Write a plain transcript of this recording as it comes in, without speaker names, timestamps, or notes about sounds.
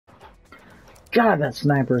God, that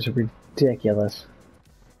sniper is ridiculous.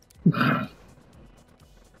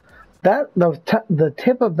 The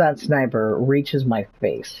tip of that sniper reaches my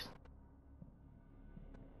face.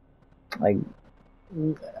 Like,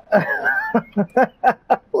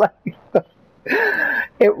 like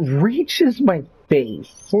it reaches my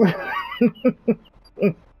face.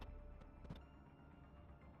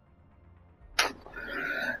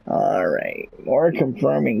 Alright, more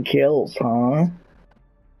confirming kills, huh?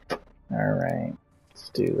 Alright, let's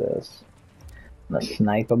do this. I'm gonna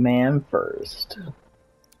snipe a man first.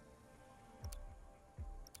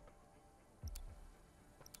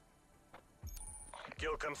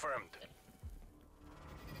 Kill confirmed.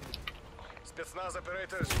 Spetsnaz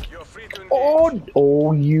operators, you're free to engage.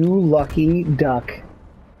 Oh, you lucky duck.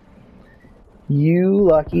 You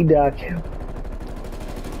lucky duck.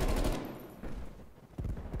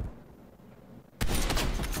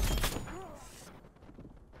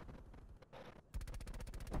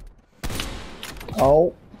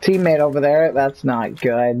 Oh, teammate over there. That's not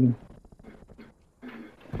good.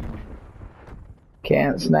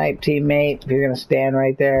 Can't snipe teammate if you're gonna stand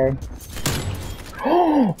right there.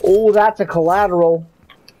 Oh, that's a collateral.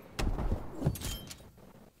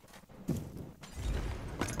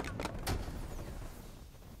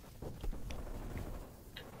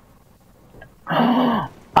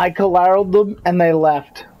 I collateraled them and they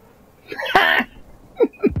left.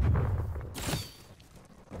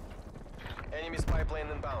 Enemy spy plane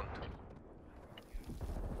inbound.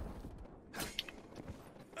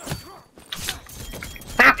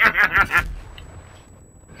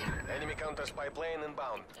 Enemy counter spy plane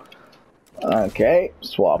inbound. Okay,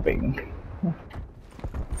 swapping.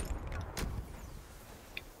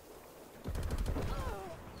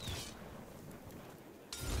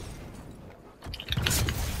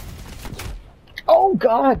 Oh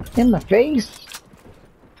God, in the face.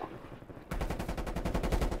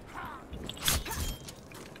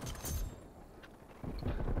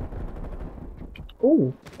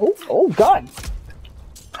 Oh God.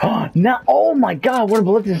 Now, oh my God, what a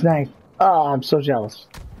ballistics knife. Oh, I'm so jealous.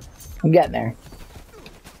 I'm getting there.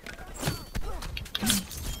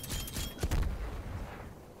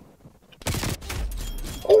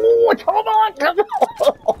 Oh, come on, come on.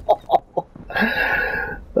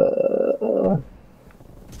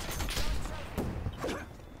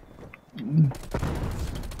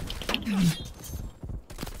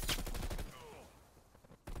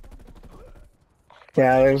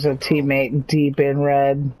 Yeah, there's a teammate deep in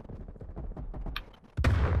red.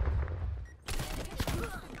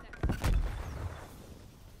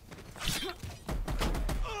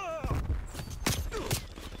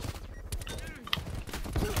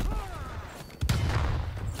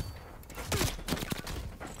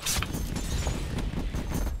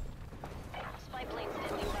 Spy plane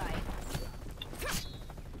standing by.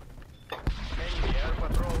 Enemy air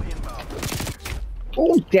patrol inbound.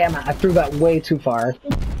 Oh, damn it, I threw that way too far.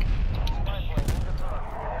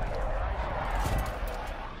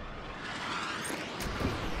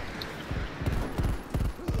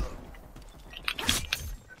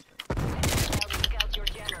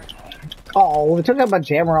 Oh, we took out my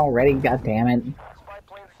jammer already, god damn it. Spy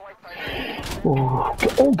plane flight time.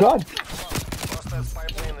 Oh God. Hostile spy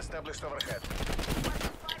plane established overhead.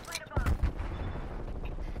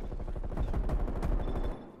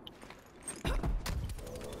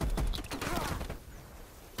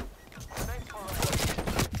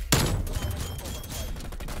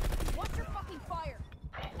 What's your fucking fire?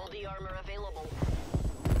 Body armor available.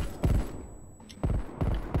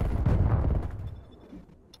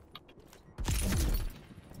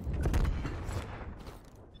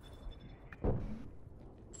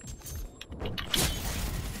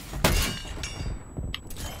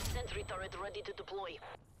 Sentry turret ready to deploy.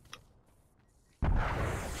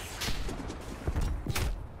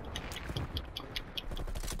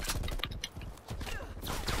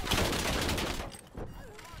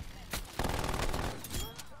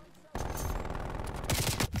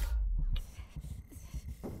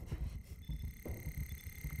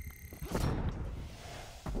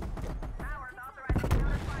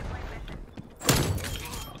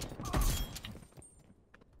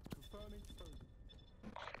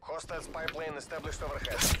 Hostile spy plane established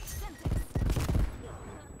overhead.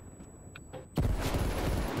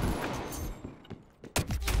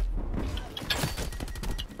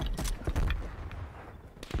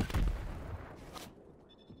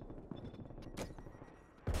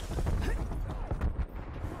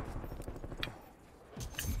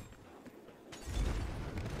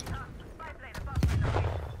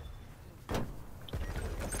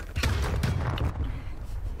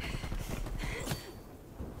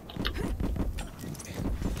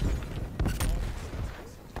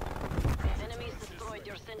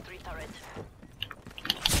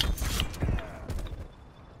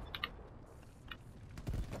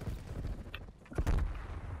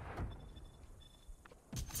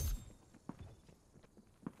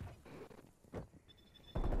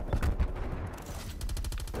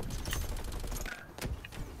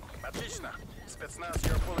 Spetsnaz,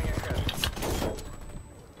 you're pulling ahead.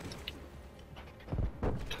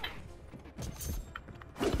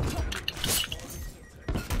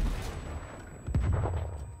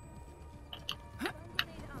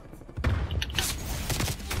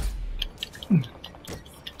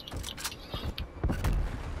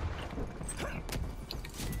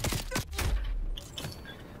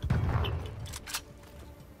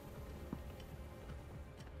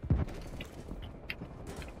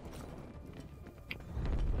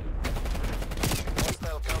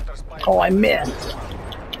 Hostile counter spy. Oh, I missed.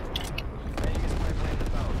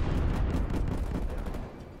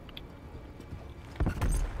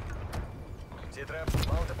 Z-trap,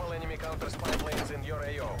 multiple enemy counter spy planes in your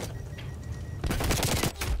AO.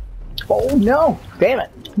 Oh no! Damn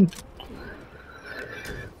it!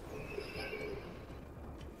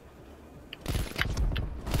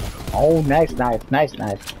 Oh, nice knife, nice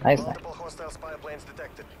knife, nice knife. Multiple hostile spy planes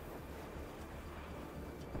detected.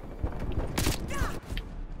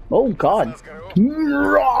 Oh god. Kick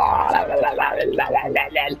their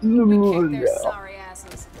sorry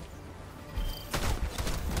asses.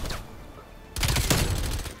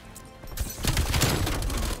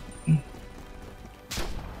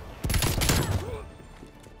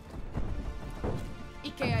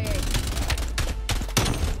 EKIA.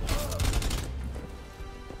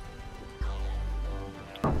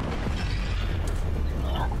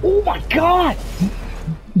 Oh my god!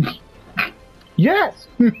 Yes!